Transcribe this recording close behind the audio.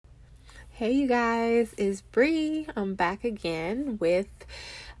Hey you guys, it's Bree. I'm back again with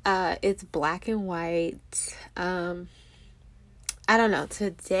it's black and white. I don't know.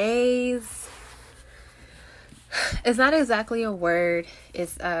 Today's it's not exactly a word.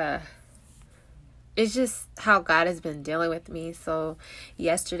 It's just how God has been dealing with me. So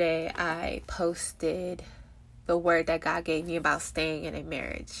yesterday I posted the word that God gave me about staying in a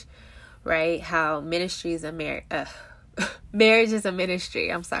marriage, right? How ministry is a marriage is a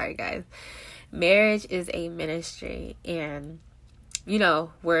ministry. I'm sorry, guys. Marriage is a ministry, and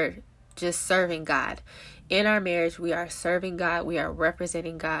we're just serving God. In our marriage, we are serving God, we are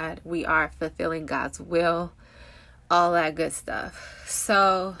representing God, we are fulfilling God's will, all that good stuff.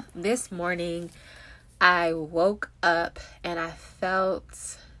 So this morning, I woke up and I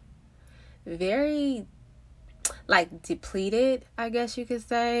felt very depleted, I guess you could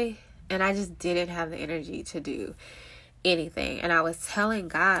say, and I just didn't have the energy to do anything. And I was telling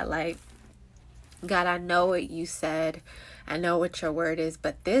God, God, I know what you said. I know what your word is,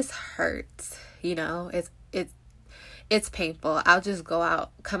 but this hurts. It's painful. I'll just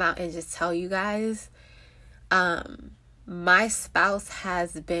come out and just tell you guys, my spouse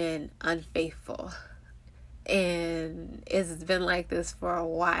has been unfaithful, and it's been like this for a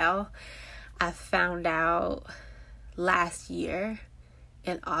while. I found out last year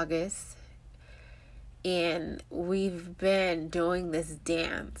in August, and we've been doing this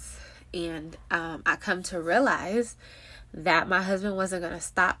dance. And I come to realize that my husband wasn't going to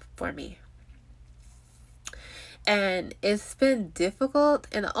stop for me. And it's been difficult.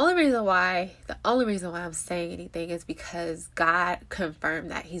 And the only reason why I'm saying anything is because God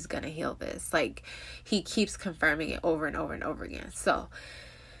confirmed that he's going to heal this. He keeps confirming it over and over and over again. So,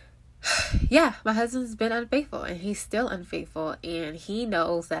 yeah, my husband's been unfaithful, and he's still unfaithful. And he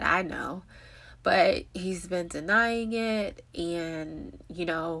knows that I know. But he's been denying it. And,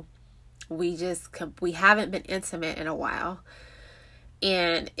 we haven't been intimate in a while,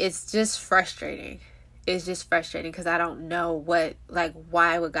 and it's just frustrating. It's just frustrating because I don't know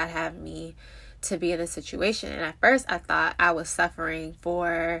why would God have me to be in this situation? And at first I thought I was suffering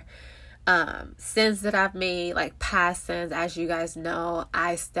for sins that I've made, past sins. As you guys know,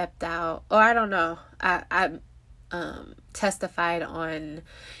 I stepped out, or I don't know, I testified on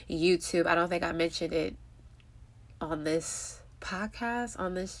YouTube. I don't think I mentioned it on this podcast,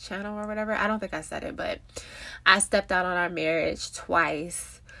 on this channel or whatever. I don't think I said it, but I stepped out on our marriage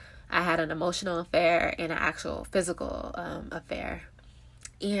twice. I had an emotional affair and an actual physical affair.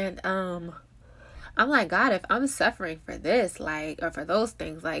 And I'm like, God, if I'm suffering for this, or for those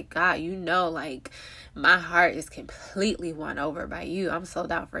things, God, my heart is completely won over by you. I'm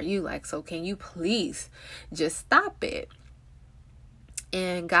sold out for you. So can you please just stop it?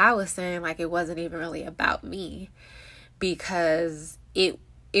 And God was saying it wasn't even really about me, because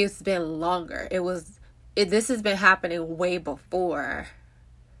it's been longer. This has been happening way before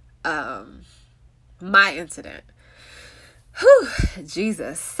my incident. Whew,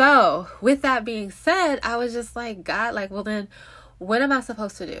 Jesus. So with that being said, I was just like, God, well then what am I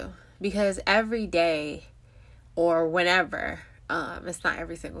supposed to do? Because every day or whenever, it's not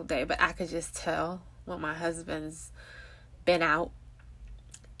every single day, but I could just tell when my husband's been out,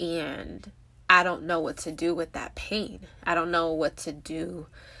 and I don't know what to do with that pain. I don't know what to do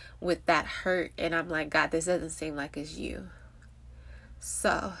with that hurt. And I'm like, God, this doesn't seem like it's you.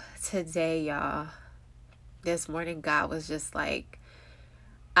 So today, y'all, this morning, God was just like,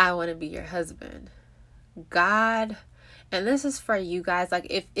 I want to be your husband. God, and this is for you guys.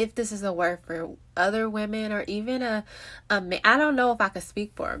 If this is a word for other women, or even a man, I don't know if I could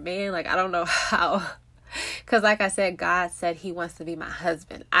speak for a man. I don't know how. Because I said, God said he wants to be my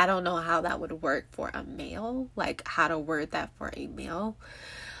husband. I don't know how that would work for a male, how to word that for a male.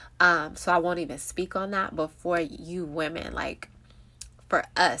 So I won't even speak on that. But for you women, for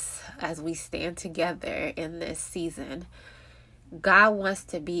us, as we stand together in this season, God wants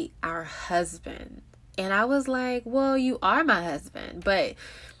to be our husband. And I was like, well, you are my husband. But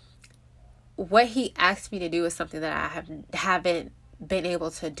what he asked me to do is something that I haven't been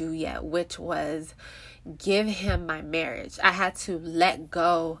able to do yet, which was give him my marriage. I had to let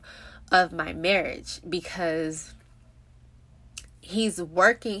go of my marriage because he's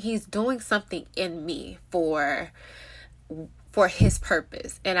doing something in me for his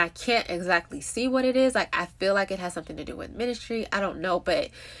purpose, and I can't exactly see what it is. I feel like it has something to do with ministry. I don't know,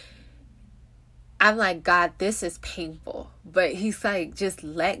 but I'm like, God, this is painful. But he's like, just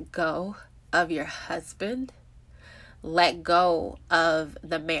let go of your husband. Let go of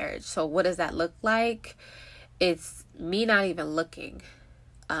the marriage. So what does that look like? It's me not even looking.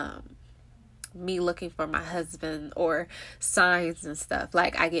 me looking for my husband or signs and stuff.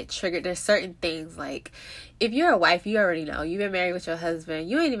 Like, I get triggered. There's certain things, like, if you're a wife, you already know. You've been married with your husband.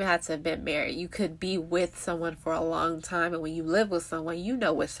 You ain't even have to have been married. You could be with someone for a long time. And when you live with someone, you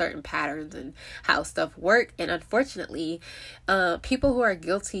know what certain patterns and how stuff work. And unfortunately, people who are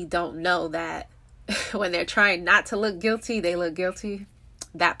guilty don't know that when they're trying not to look guilty, they look guilty.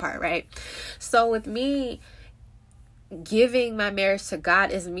 That part, right? So with me, giving my marriage to God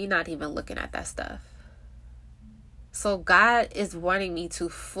is me not even looking at that stuff. So God is wanting me to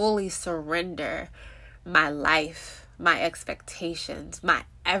fully surrender my life, my expectations, my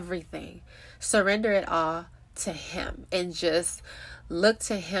everything. Surrender it all to Him and just look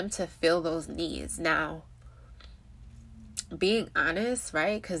to Him to fill those needs. Now, being honest,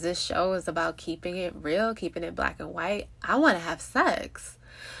 right? Because this show is about keeping it real, keeping it black and white. I want to have sex.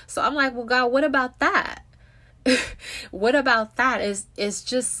 So I'm like, well, God, what about that? What about that? Is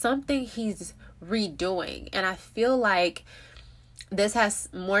just something He's redoing. And I feel like this has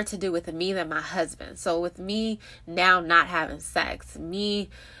more to do with me than my husband. So with me now not having sex, me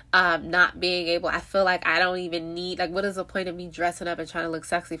not being able, I feel like I don't even need, like, what is the point of me dressing up and trying to look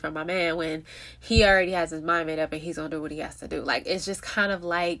sexy for my man when he already has his mind made up and he's gonna do what he has to do? Like, it's just kind of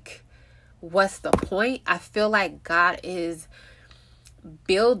like, what's the point? I feel like God is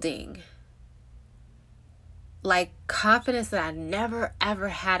building like confidence that I never ever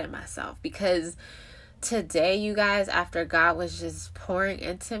had in myself, because today, you guys, after God was just pouring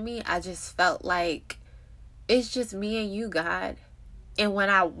into me, I just felt like it's just me and you, God. And when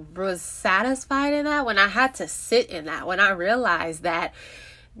I was satisfied in that, when I had to sit in that, when I realized that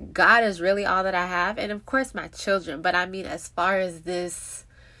God is really all that I have, and of course my children, but I mean, as far as this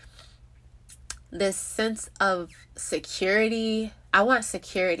sense of security, I want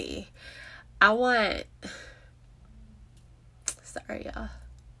security. Sorry, y'all.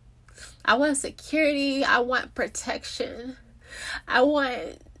 I want security. I want protection. I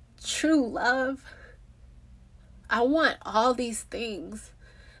want true love. I want all these things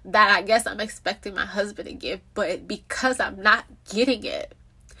that I guess I'm expecting my husband to give, but because I'm not getting it,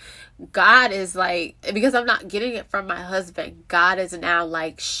 God is like, because I'm not getting it from my husband, God is now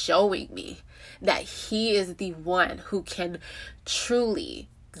like showing me that He is the one who can truly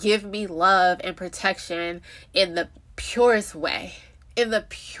give me love and protection in the purest way. In the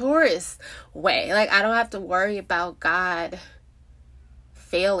purest way. Like, I don't have to worry about God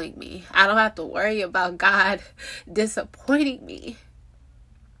failing me. I don't have to worry about God disappointing me.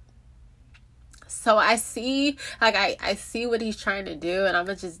 So I see, like, I see what He's trying to do, and I'm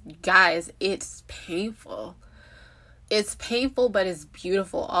just, guys, it's painful. It's painful, but it's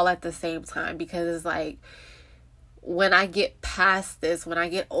beautiful all at the same time, because it's like, when I get past this, when I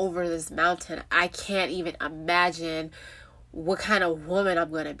get over this mountain, I can't even imagine what kind of woman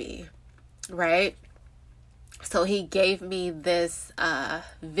I'm going to be, right? So He gave me this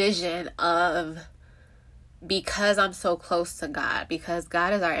vision of, because I'm so close to God, because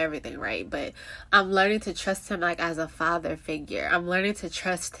God is our everything, right? But I'm learning to trust Him like as a father figure. I'm learning to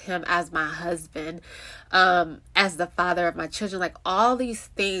trust Him as my husband, as the father of my children, like all these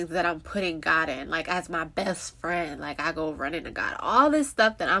things that I'm putting God in, like as my best friend, like I go running to God, all this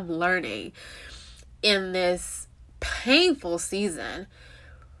stuff that I'm learning in this painful season.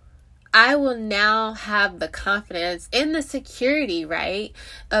 I will now have the confidence and the security, right,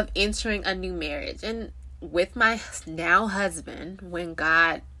 of entering a new marriage. And with my now husband, when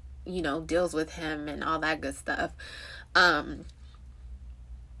God, deals with him and all that good stuff, I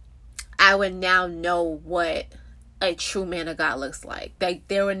would now know what a true man of God looks like.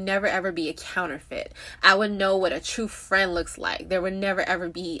 There would never ever be a counterfeit. I would know what a true friend looks like. There would never ever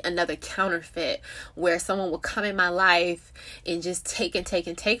be another counterfeit where someone will come in my life and just take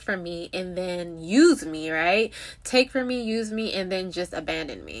from me and then use me, right? Take from me, use me, and then just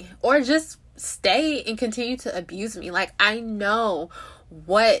abandon me. Or just stay and continue to abuse me. Like, I know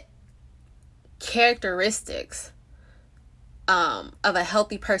what characteristics of a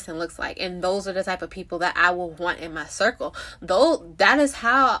healthy person looks like, and those are the type of people that I will want in my circle. Though that is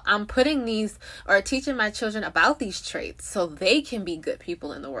how I'm putting these, or teaching my children about these traits, so they can be good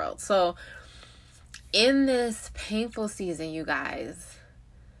people in the world. So in this painful season, you guys,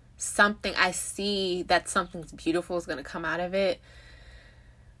 I see that something's beautiful is going to come out of it.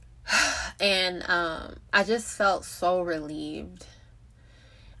 And I just felt so relieved.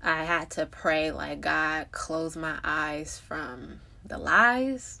 I had to pray, like, God, close my eyes from the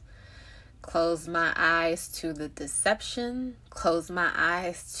lies, close my eyes to the deception, close my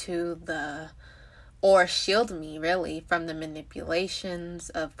eyes to or shield me really from the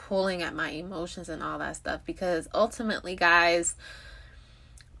manipulations of pulling at my emotions and all that stuff. Because ultimately, guys,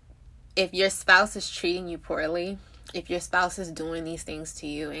 if your spouse is treating you poorly, if your spouse is doing these things to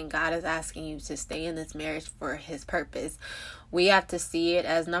you and God is asking you to stay in this marriage for his purpose, we have to see it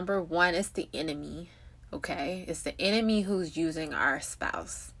as, number one, it's the enemy. Okay? It's the enemy who's using our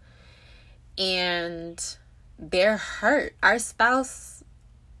spouse. And they're hurt. Our spouses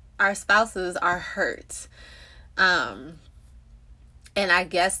are hurt. And I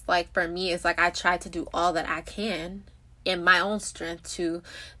guess, like, for me, it's like I try to do all that I can in my own strength to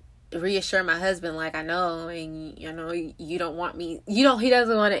reassure my husband, like, I know, and you don't want me, he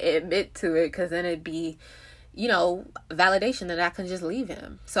doesn't want to admit to it, because then it'd be, validation that I can just leave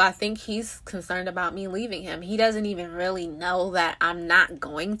him. So I think he's concerned about me leaving him. He doesn't even really know that I'm not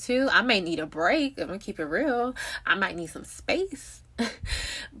going to. I may need a break. I'm gonna keep it real. I might need some space,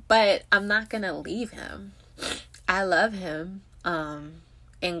 but I'm not gonna leave him. I love him.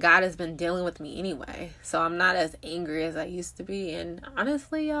 And God has been dealing with me anyway. So I'm not as angry as I used to be. And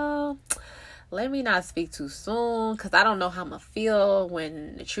honestly, y'all, let me not speak too soon, because I don't know how I'm going to feel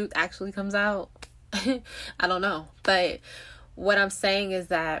when the truth actually comes out. I don't know. But what I'm saying is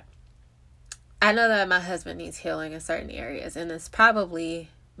that I know that my husband needs healing in certain areas. And it's probably,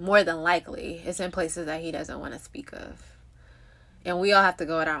 more than likely, it's in places that he doesn't want to speak of. And we all have to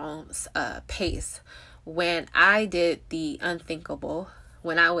go at our own pace. When I did the unthinkable,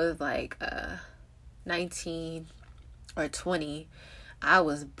 when I was like 19 or 20, I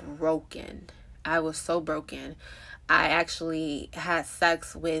was broken. I was so broken. I actually had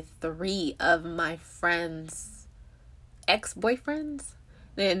sex with 3 of my friends' ex-boyfriends.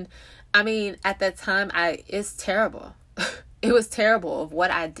 And I mean, at that time, it's terrible. It was terrible of what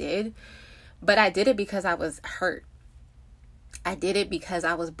I did. But I did it because I was hurt. I did it because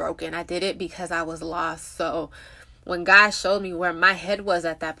I was broken. I did it because I was lost. So when God showed me where my head was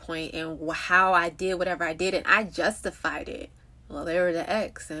at that point and how I did whatever I did, and I justified it. Well, they were the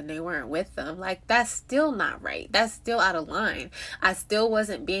ex and they weren't with them. Like, that's still not right. That's still out of line. I still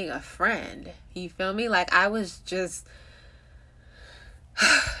wasn't being a friend. You feel me? Like, I was just...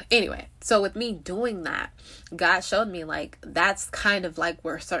 Anyway, so with me doing that, God showed me, like, that's kind of like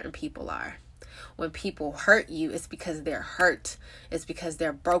where certain people are. When people hurt you, it's because they're hurt. It's because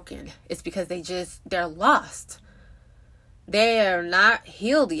they're broken. It's because they're lost. They are not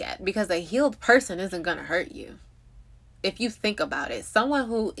healed yet, because a healed person isn't going to hurt you. If you think about it, someone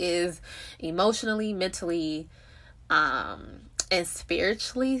who is emotionally, mentally, and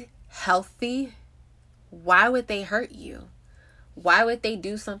spiritually healthy, why would they hurt you? Why would they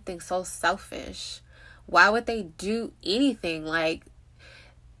do something so selfish? Why would they do anything like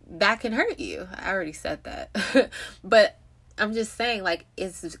that can hurt you? I already said that. But I'm just saying, like,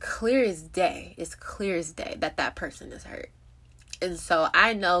 it's clear as day. It's clear as day that person is hurt. And so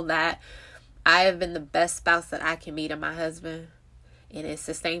I know that I have been the best spouse that I can be to my husband. And it's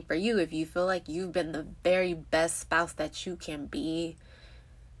the same for you. If you feel like you've been the very best spouse that you can be,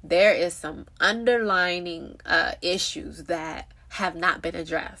 there is some underlining issues that have not been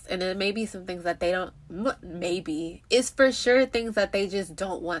addressed. And there may be some things that they don't, maybe, it's for sure things that they just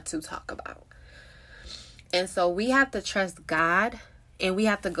don't want to talk about. And so we have to trust God, and we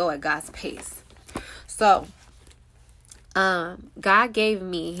have to go at God's pace. So God gave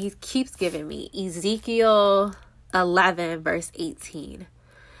me, he keeps giving me Ezekiel 11 verse 18.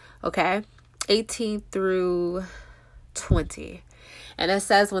 Okay? 18 through 20. And it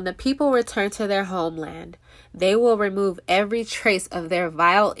says, when the people return to their homeland, they will remove every trace of their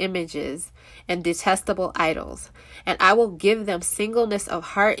vile images and detestable idols, and I will give them singleness of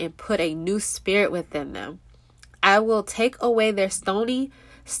heart and put a new spirit within them. I will take away their stony,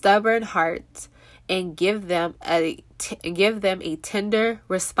 stubborn hearts and give them a tender,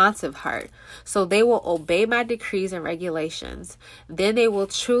 responsive heart, so they will obey my decrees and regulations. Then they will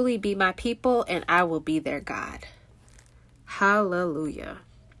truly be my people, and I will be their God. Hallelujah.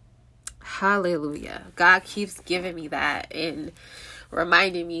 Hallelujah. God keeps giving me that and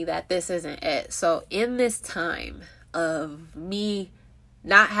reminding me that this isn't it. So in this time of me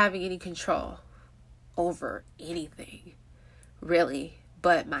not having any control over anything, really,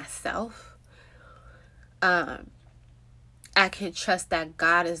 but myself, I can trust that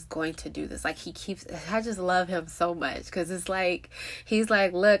God is going to do this. Like, I just love him so much, because it's like, he's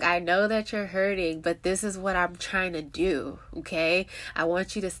like, look, I know that you're hurting, but this is what I'm trying to do. Okay. I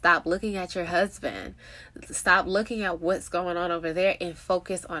want you to stop looking at your husband. Stop looking at what's going on over there and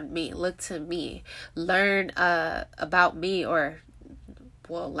focus on me. Look to me, learn, about me, or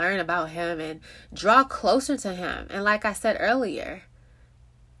learn about him and draw closer to him. And like I said earlier,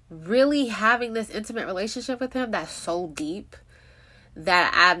 really having this intimate relationship with him that's so deep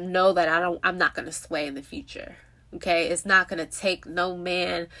that I know that I'm not going to sway in the future. Okay, it's not going to take no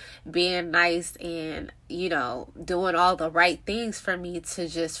man being nice and, doing all the right things for me to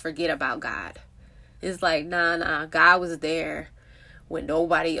just forget about God. It's like, nah, God was there when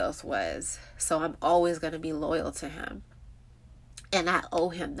nobody else was. So I'm always going to be loyal to him. And I owe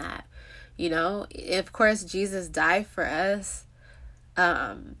him that. Of course, Jesus died for us.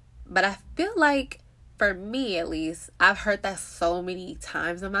 But I feel like, for me at least, I've heard that so many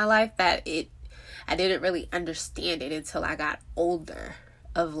times in my life that I didn't really understand it until I got older,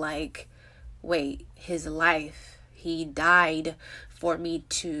 of like, wait, his life, he died for me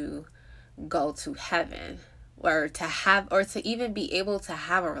to go to heaven, or to even be able to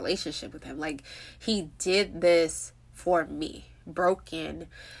have a relationship with him. Like, he did this for me, broken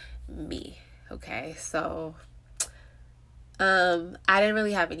me. Okay, so I didn't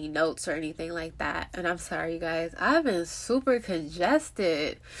really have any notes or anything like that, and I'm sorry, you guys, I've been super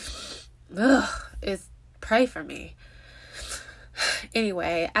congested. Pray for me.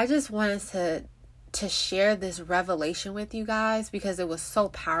 Anyway, I just wanted to share this revelation with you guys because it was so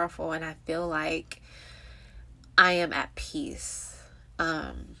powerful, and I feel like I am at peace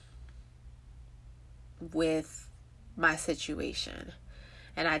with my situation.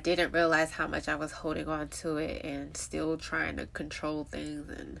 And I didn't realize how much I was holding on to it and still trying to control things.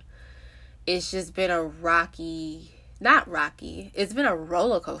 And it's just been it's been a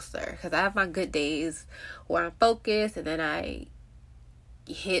roller coaster, because I have my good days where I'm focused, and then I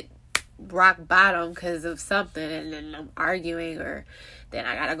hit rock bottom because of something, and then I'm arguing, or then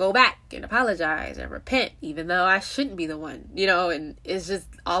I gotta go back and apologize and repent, even though I shouldn't be the one, and it's just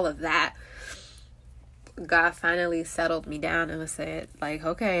all of that. God finally settled me down and said, like,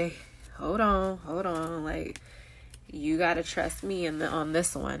 okay, hold on, like, you gotta trust me on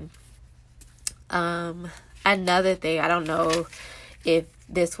this one. Another thing, I don't know if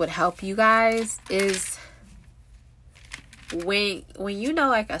this would help you guys, is when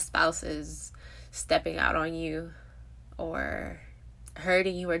like a spouse is stepping out on you or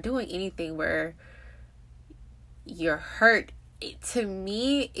hurting you or doing anything where you're hurt, to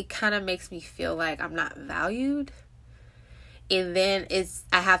me, it kind of makes me feel like I'm not valued. And then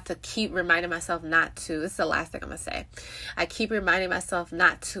I have to keep reminding myself not to, this is the last thing I'm going to say. I keep reminding myself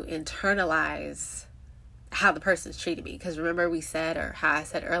not to internalize how the person's treating me. Because remember how I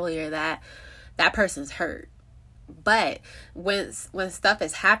said earlier, that person's hurt. But when stuff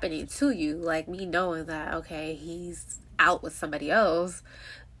is happening to you, like me knowing that, okay, he's out with somebody else,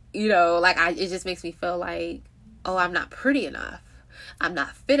 it just makes me feel like, oh, I'm not pretty enough. I'm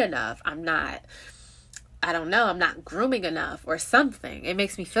not fit enough. I'm not grooming enough or something. It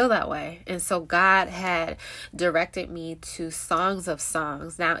makes me feel that way. And so God had directed me to Songs of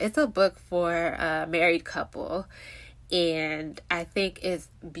Songs. Now, it's a book for a married couple, and I think it's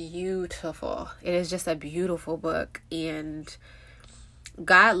beautiful. It is just a beautiful book. And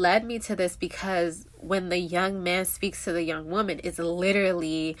God led me to this because when the young man speaks to the young woman, it's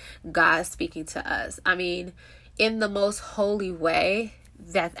literally God speaking to us. I mean, in the most holy way,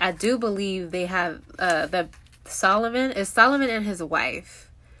 that I do believe they have Solomon and his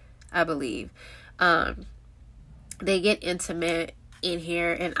wife, I believe. They get intimate in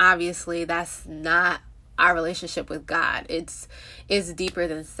here, and obviously that's not our relationship with God. It's deeper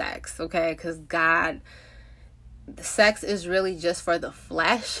than sex, okay? Because sex is really just for the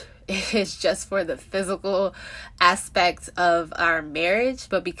flesh. It's just for the physical aspect of our marriage.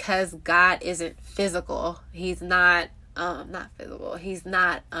 But because God isn't physical, he's not physical. He's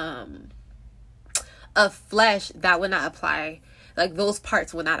not of flesh, that would not apply. Like, those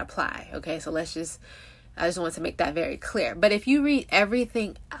parts would not apply. Okay, so I just want to make that very clear. But if you read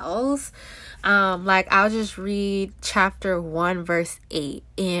everything else, like, I'll just read chapter 1, verse 8.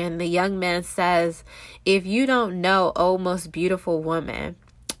 And the young man says, if you don't know, oh most beautiful woman.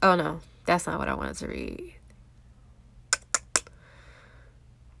 Oh no, that's not what I wanted to read.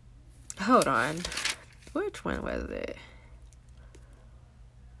 Hold on. Which one was it?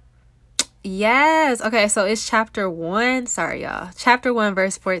 Yes. Okay, so it's chapter 1. Sorry, y'all. Chapter 1,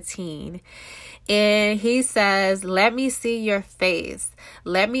 verse 14. And he says, let me see your face.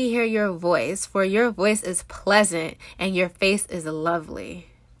 Let me hear your voice, for your voice is pleasant and your face is lovely.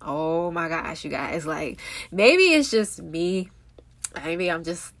 Oh my gosh, you guys. Like, maybe it's just me. Maybe I'm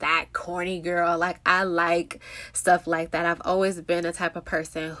just that corny girl. Like, I like stuff like that. I've always been a type of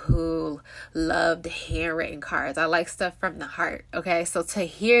person who loved handwritten cards. I like stuff from the heart. Okay, so to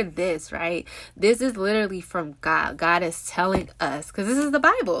hear this, right? This is literally from God. God is telling us, because this is the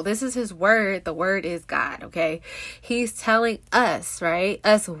Bible. This is his word. The word is God. Okay, he's telling us, right?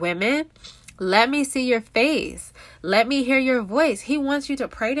 Us women, Let me see your face. Let me hear your voice. He wants you to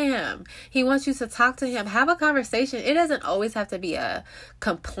pray to him. He wants you to talk to him. Have a conversation. It doesn't always have to be a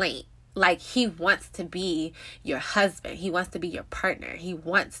complaint. Like, he wants to be your husband. He wants to be your partner. He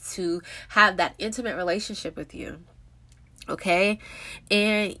wants to have that intimate relationship with you. Okay?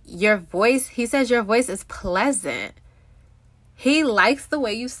 And your voice, he says your voice is pleasant. He likes the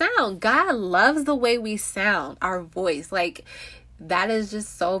way you sound. God loves the way we sound, our voice. Like, that is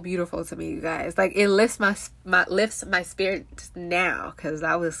just so beautiful to me, you guys. Like, it lifts my spirit now, because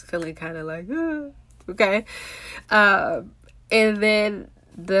I was feeling kind of like, okay. And then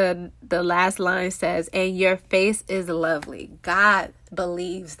the last line says, and your face is lovely. God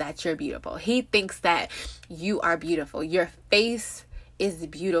believes that you're beautiful. He thinks that you are beautiful. Your face is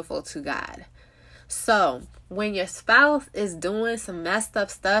beautiful to God. So when your spouse is doing some messed up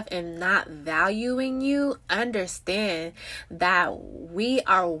stuff and not valuing you, understand that we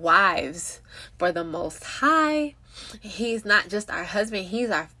are wives for the Most High. He's not just our husband, he's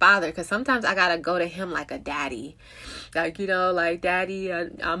our father. Because sometimes I gotta go to him like a daddy. Like, you know, like, daddy,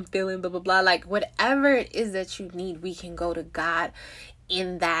 I'm feeling blah, blah, blah. Like, whatever it is that you need, we can go to God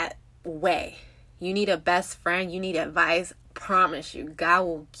in that way. You need a best friend, you need advice. Promise you, God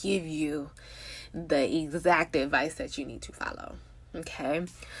will give you the exact advice that you need to follow. Okay?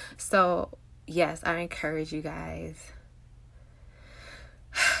 So, yes, I encourage you guys.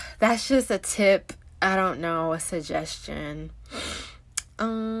 That's just a tip. I don't know, a suggestion.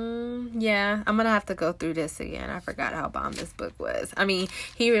 Yeah, I'm gonna have to go through this again. I forgot how bomb this book was. I mean,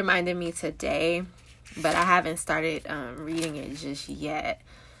 he reminded me today, but I haven't started reading it just yet.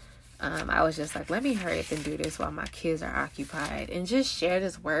 I was just like, let me hurry up and do this while my kids are occupied and just share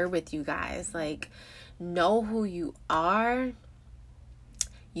this word with you guys. Like, know who you are.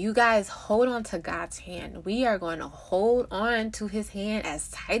 You guys hold on to God's hand. We are going to hold on to his hand as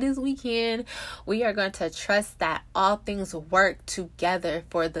tight as we can. We are going to trust that all things work together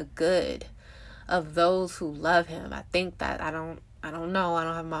for the good of those who love him. I think that I don't know.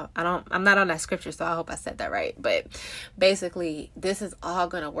 I'm not on that scripture, so I hope I said that right. But basically, this is all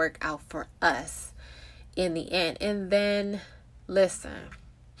going to work out for us in the end. And then, listen,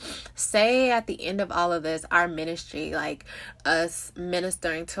 say at the end of all of this, our ministry, like us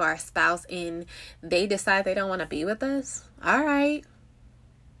ministering to our spouse, and they decide they don't want to be with us. All right.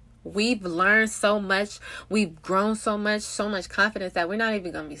 We've learned so much. We've grown so much confidence that we're not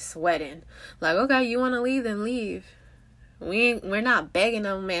even going to be sweating. Like, okay, you want to leave, then leave. We're not begging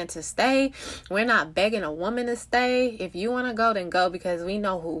a man to stay. We're not begging a woman to stay. If you want to go, then go, because we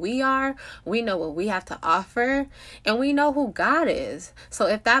know who we are. We know what we have to offer, and we know who God is. So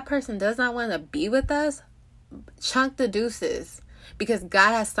if that person does not want to be with us, chunk the deuces, because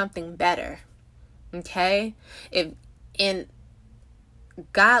God has something better. Okay? And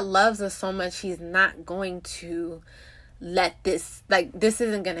God loves us so much, he's not going to let this, like, this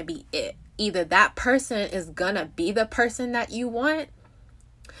isn't going to be it. Either that person is gonna be the person that you want,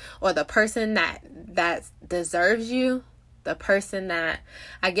 or the person that deserves you, the person that,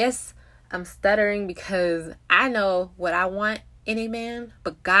 I guess I'm stuttering because I know what I want in a man,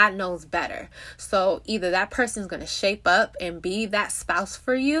 but God knows better. So either that person is gonna shape up and be that spouse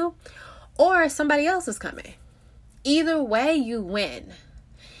for you, or somebody else is coming. Either way, you win.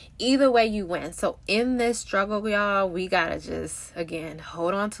 Either way, you win. So in this struggle, y'all, we gotta just, again,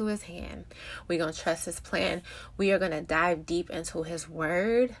 hold on to his hand. We're gonna trust his plan. We are gonna dive deep into his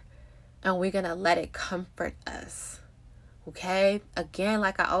word, and we're gonna let it comfort us. Okay? Again,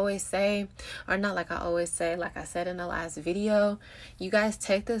 like I always say, or not like I always say, like I said in the last video, you guys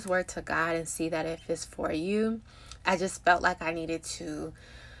take this word to God and see that if it's for you. I just felt like I needed to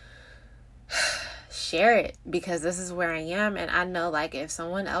share it, because this is where I am, and I know, like, if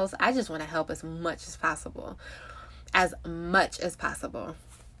someone else, I just want to help as much as possible.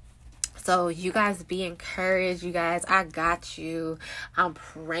 So you guys be encouraged. You guys, I got you. I'm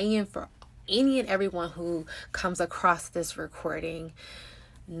praying for any and everyone who comes across this recording.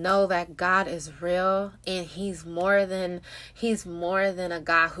 Know that God is real, and he's more than a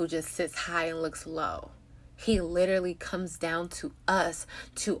God who just sits high and looks low. He literally comes down to us,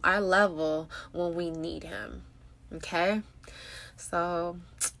 to our level, when we need him. Okay? So,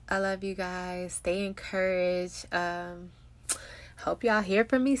 I love you guys. Stay encouraged. Hope y'all hear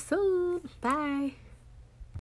from me soon. Bye.